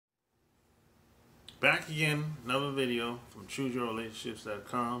Back again, another video from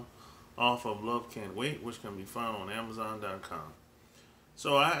ChooseYourRelationships.com off of Love Can't Wait, which can be found on Amazon.com.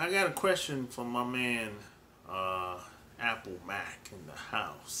 So I got a question from my man Apple Mac in the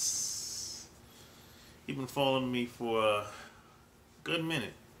house. He's been following me for a good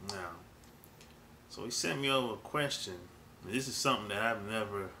minute now. So he sent me over a question. This is something that I've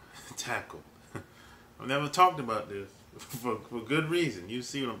never tackled. I've never talked about this for good reason. You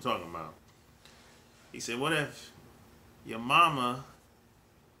see what I'm talking about. He said, what if your mama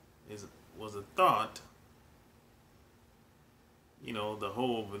was a thought, you know, the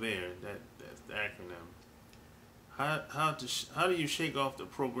hole over there, that's the acronym. How do you shake off the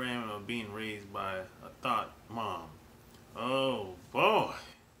programming of being raised by a thought mom? Oh boy.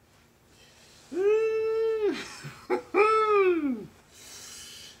 Ooh.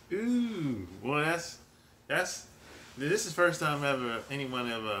 Ooh. Boy, this is the first time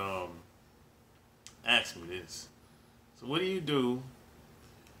anyone ever asked me this. So what do you do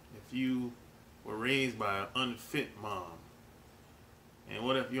if you were raised by an unfit mom? And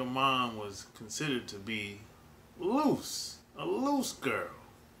what if your mom was considered to be loose? A loose girl.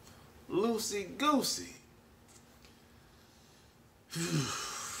 Loosey-goosey.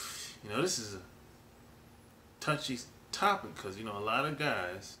 You know, this is a touchy topic because, you know, a lot of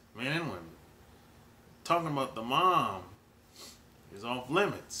guys, men and women, talking about the mom is off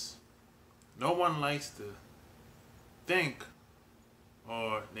limits. No one likes to think,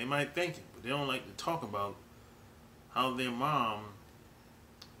 or they might think it, but they don't like to talk about how their mom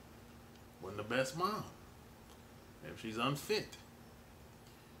wasn't the best mom. If she's unfit,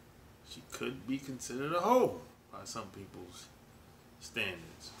 she could be considered a hoe by some people's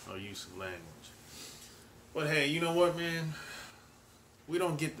standards or use of language. But hey, you know what, man? We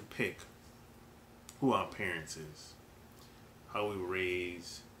don't get to pick who our parents is, how we were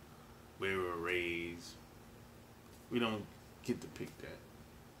raised, where we were raised. We don't get to pick that.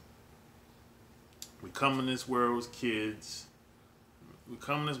 We come in this world as kids. We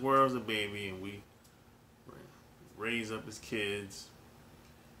come in this world as a baby, and we raise up as kids.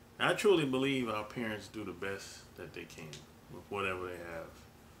 And I truly believe our parents do the best that they can with whatever they have,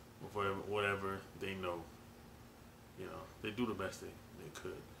 with whatever they know. You know, they do the best they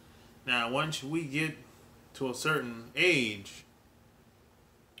could. Now, once we get to a certain age,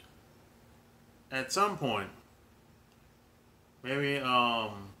 at some point, maybe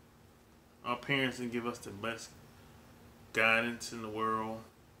our parents didn't give us the best guidance in the world.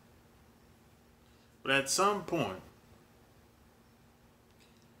 But at some point,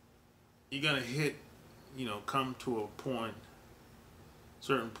 you're going to come to a point,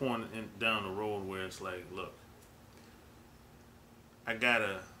 certain point down the road where it's like, look, I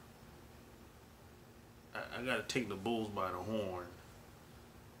gotta take the bulls by the horn,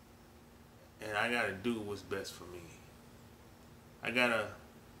 and I gotta do what's best for me. I gotta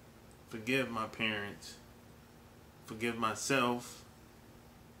forgive my parents, forgive myself,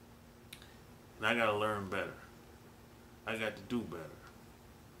 and I gotta learn better. I got to do better.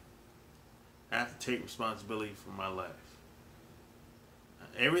 I have to take responsibility for my life.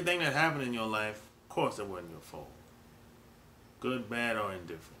 Everything that happened in your life, of course, it wasn't your fault. Good, bad, or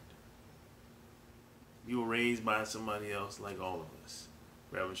indifferent. You were raised by somebody else like all of us.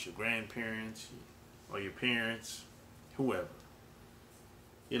 Whether it's your grandparents or your parents, whoever.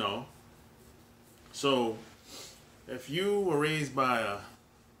 You know. So, if you were raised by a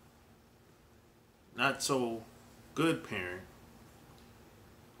not so good parent,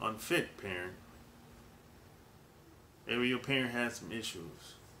 unfit parent, maybe your parent had some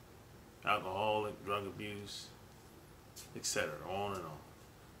issues, alcoholic, drug abuse, etc., on and on.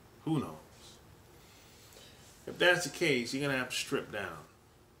 Who knows? If that's the case, you're going to have to strip down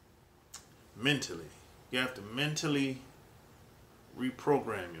mentally. You have to mentally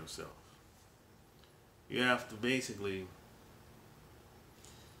reprogram yourself. You have to basically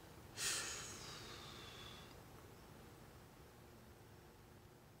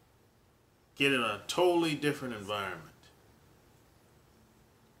get in a totally different environment.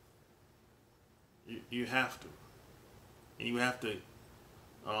 You have to. And you have to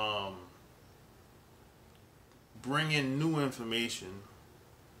bring in new information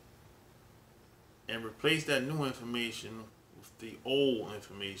and replace that new information with the old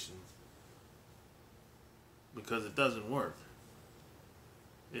information, because it doesn't work.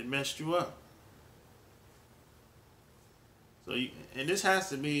 It messed you up. So and this has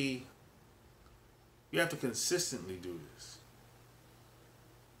to be, you have to consistently do this.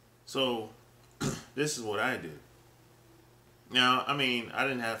 So this is what I did. Now, I mean, I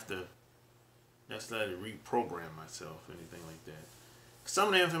didn't have to necessarily reprogram myself or anything like that. some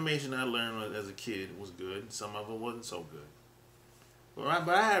of the information I learned as a kid was good. Some of it wasn't so good. But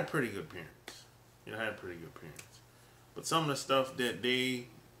I had pretty good parents. You know, I had pretty good parents. But some of the stuff that they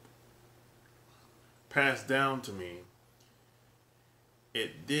passed down to me,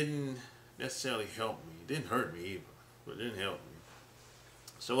 it didn't necessarily help me. It didn't hurt me either, but it didn't help me.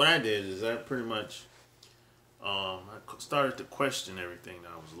 So what I did is I pretty much I started to question everything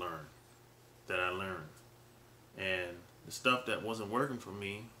that I learned, and the stuff that wasn't working for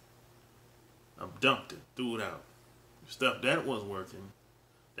me, I dumped it, threw it out. The stuff that was working,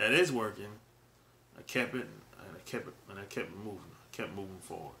 that is working, I kept it, and I kept moving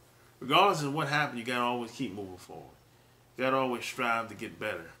forward. Regardless of what happened, you gotta always keep moving forward. You gotta always strive to get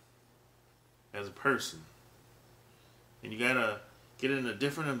better as a person, and you gotta get in a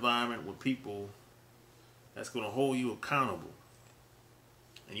different environment with people that's gonna hold you accountable.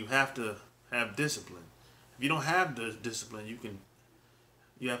 And you have to have discipline. If you don't have the discipline,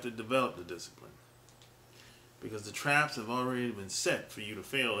 you have to develop the discipline, because the traps have already been set for you to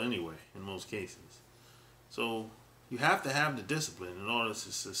fail anyway in most cases. So you have to have the discipline in order to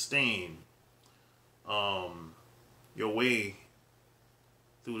sustain your way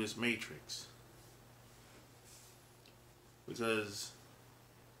through this matrix, because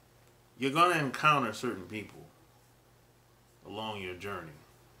you're going to encounter certain people along your journey,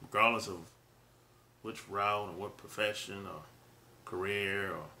 regardless of which route or what profession or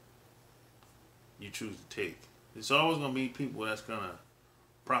career or you choose to take. There's always going to be people that's going to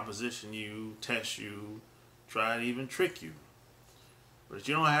proposition you, test you, try to even trick you. But if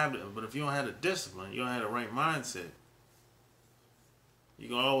you don't have the discipline, you don't have the right mindset,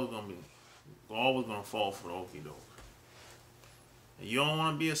 you're always gonna fall for the okie doke. And you don't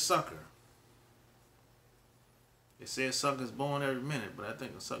want to be a sucker. They say a sucker's born every minute, but I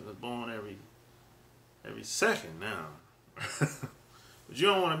think a sucker's born every second now. But you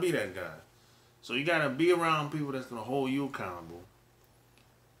don't want to be that guy. So you gotta be around people that's gonna hold you accountable.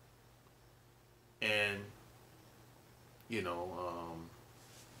 And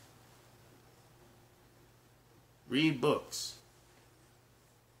read books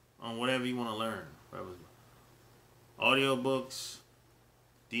on whatever you want to learn. Audio books,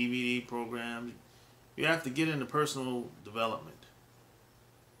 DVD programs. You have to get into personal development.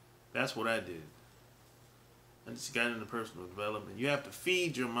 That's what I did. I just got into personal development. You have to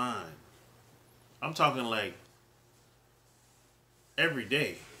feed your mind. I'm talking like every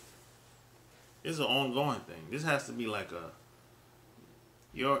day. It's an ongoing thing. This has to be like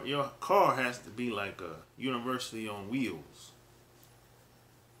your car has to be like a university on wheels.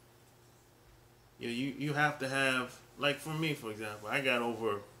 You have to have, like for me, for example, I got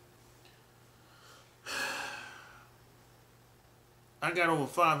over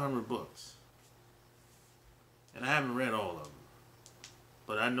 500 books, and I haven't read all of them,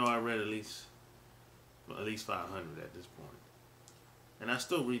 but I know I read at least 500 at this point, and I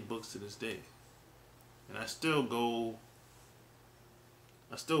still read books to this day, and I still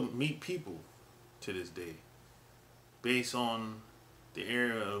meet people to this day based on the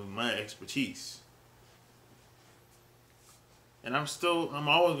area of my expertise. And I'm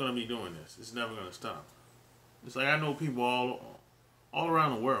always going to be doing this. It's never going to stop. It's like I know people all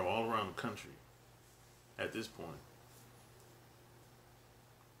around the world, all around the country at this point.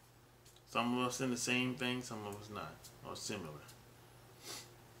 Some of us in the same thing, some of us not, or similar.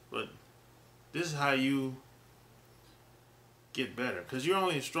 But this is how you get better, because you're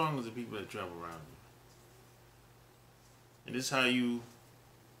only as strong as the people that travel around you. And this is how you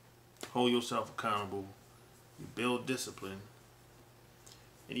hold yourself accountable. You build discipline,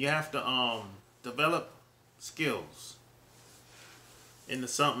 and you have to develop skills into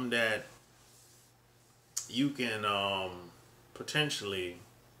something that you can potentially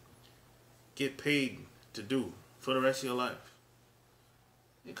get paid to do for the rest of your life.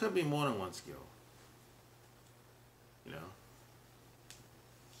 It could be more than one skill, you know.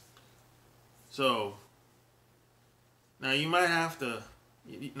 So now you might have to.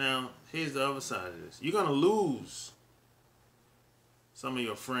 Now here's the other side of this. You're gonna lose some of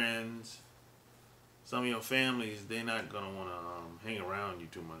your friends, some of your families. They're not gonna want to hang around you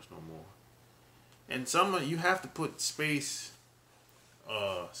too much no more. And you have to put space.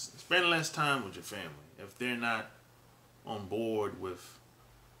 Spend less time with your family if they're not on board with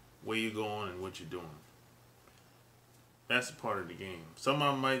where you're going and what you're doing. That's a part of the game.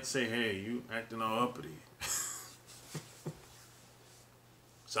 Someone might say, "Hey, you acting all uppity."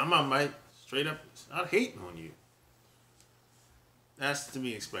 Someone might straight up start hating on you. That's to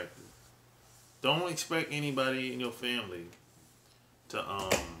be expected. Don't expect anybody in your family to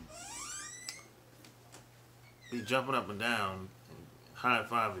be jumping up and down and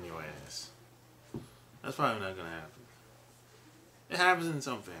high-fiving your ass. That's probably not going to happen. It happens in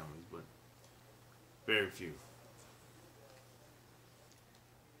some families, but very few.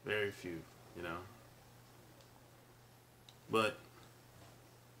 Very few, you know. But,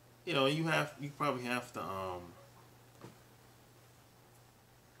 you know, you probably have to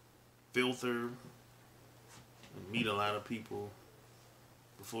filter and meet a lot of people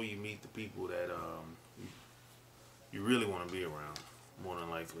before you meet the people that you really want to be around, more than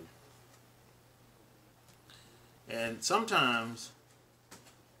likely. And sometimes,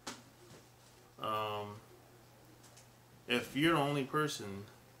 if you're the only person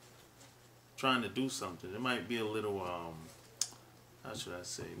trying to do something, it might be a little, how should I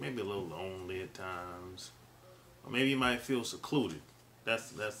say, maybe a little lonely at times, or maybe you might feel secluded.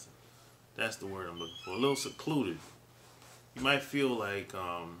 That's the word I'm looking for. A little secluded. You might feel like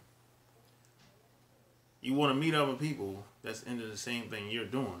you want to meet other people that's into the same thing you're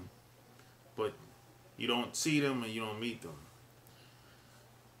doing, but you don't see them and you don't meet them.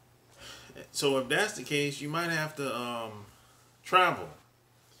 So if that's the case, you might have to travel.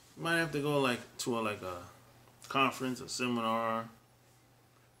 You might have to go to a conference, a seminar.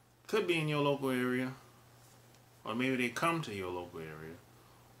 Could be in your local area, or maybe they come to your local area,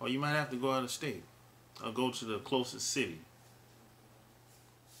 or you might have to go out of state, or go to the closest city,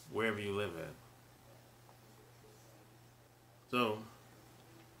 wherever you live at. So,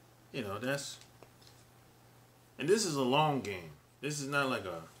 you know, and this is a long game. This is not like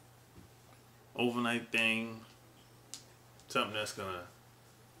a overnight thing, something that's gonna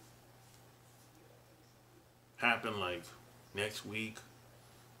happen like next week.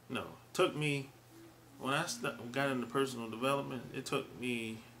 No, it took me, when I got into personal development, it took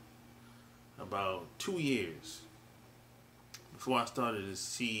me about 2 years before I started to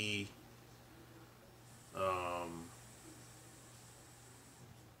see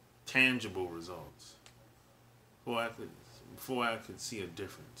tangible results. Before I could see a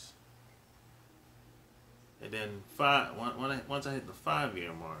difference. And then once I hit the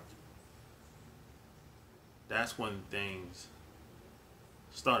 5-year mark, that's when things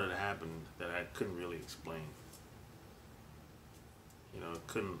started to happen that I couldn't really explain. You know,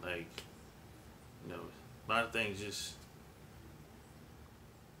 couldn't a lot of things just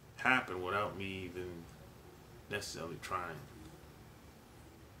happen without me even necessarily trying.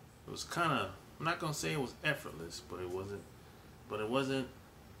 It was kind of, I'm not gonna say it was effortless, but it wasn't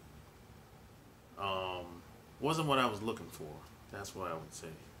what I was looking for. That's what I would say.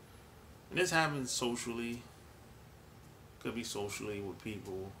 And this happens socially. Could be socially with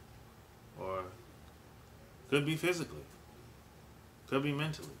people, or could be physically, could be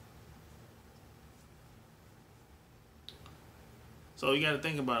mentally. So you got to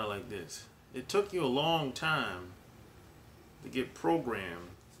think about it like this. It took you a long time to get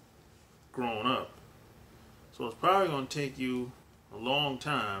programmed growing up. So it's probably going to take you a long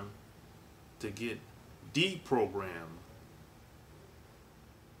time to get deprogrammed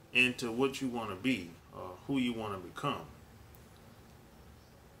into what you want to be or who you want to become.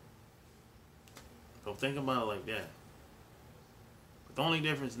 So think about it like that. But the only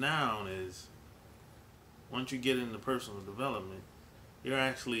difference now is once you get into personal development,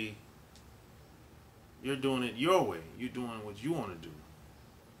 you're doing it your way. You're doing what you want to do.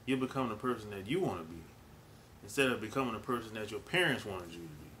 You're becoming the person that you want to be, instead of becoming the person that your parents wanted you to be.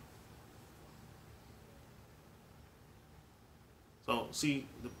 So, see,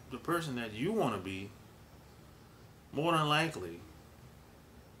 the person that you want to be, more than likely,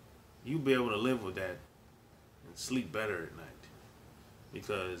 you'll be able to live with that and sleep better at night,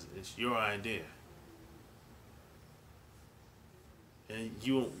 because it's your idea. And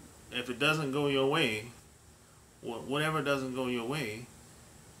if it doesn't go your way, whatever doesn't go your way,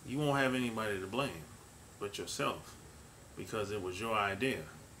 you won't have anybody to blame but yourself, because it was your idea.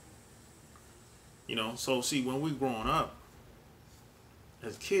 You know, so see, when we're growing up,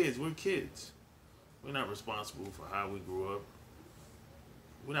 as kids, we're kids. We're not responsible for how we grew up.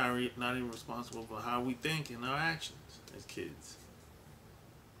 We're not even responsible for how we think and our actions as kids.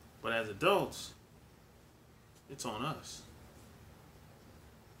 But as adults, it's on us.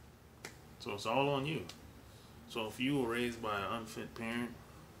 So it's all on you. So if you were raised by an unfit parent,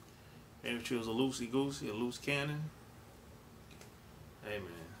 maybe if she was a loosey-goosey, a loose cannon, hey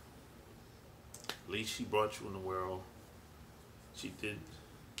man, at least she brought you in the world.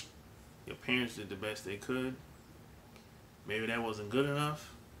 Your parents did the best they could. Maybe that wasn't good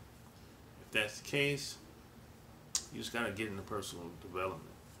enough. If that's the case, you just gotta get into personal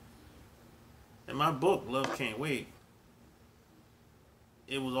development. And my book, Love Can't Wait,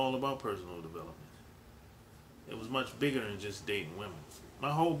 it was all about personal development. it was much bigger than just dating women.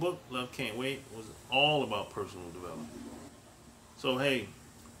 My whole book, Love Can't Wait, was all about personal development. So hey,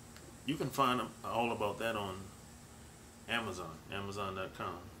 you can find all about that on Amazon,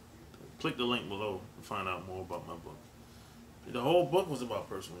 Amazon.com. Click the link below to find out more about my book. The whole book was about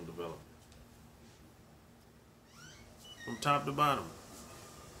personal development, from top to bottom,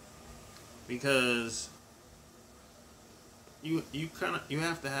 because you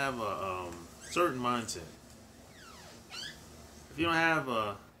have to have a certain mindset. If you don't have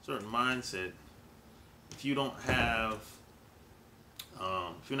a certain mindset, if you don't have,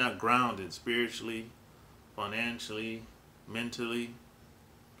 if you're not grounded spiritually, financially, mentally,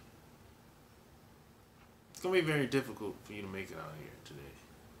 it's gonna be very difficult for you to make it out here today.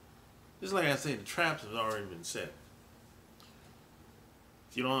 Just like I said, the traps have already been set.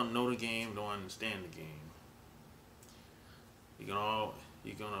 If you don't know the game, don't understand the game, you're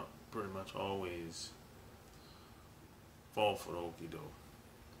gonna pretty much always fall for the okie doke.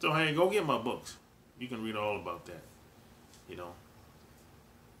 So hey, go get my books. You can read all about that. You know,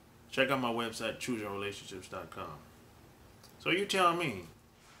 check out my website, chooseyourrelationships.com. So you tell me,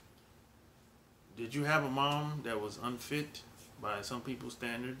 did you have a mom that was unfit by some people's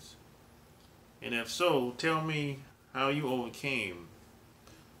standards? And if so, tell me how you overcame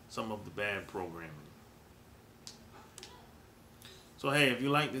some of the bad programming. So hey, if you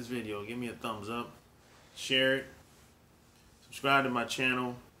like this video, give me a thumbs up, share it, subscribe to my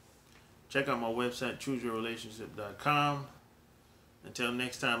channel, check out my website, chooseyourrelationship.com. Until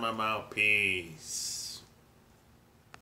next time, I'm out. Peace.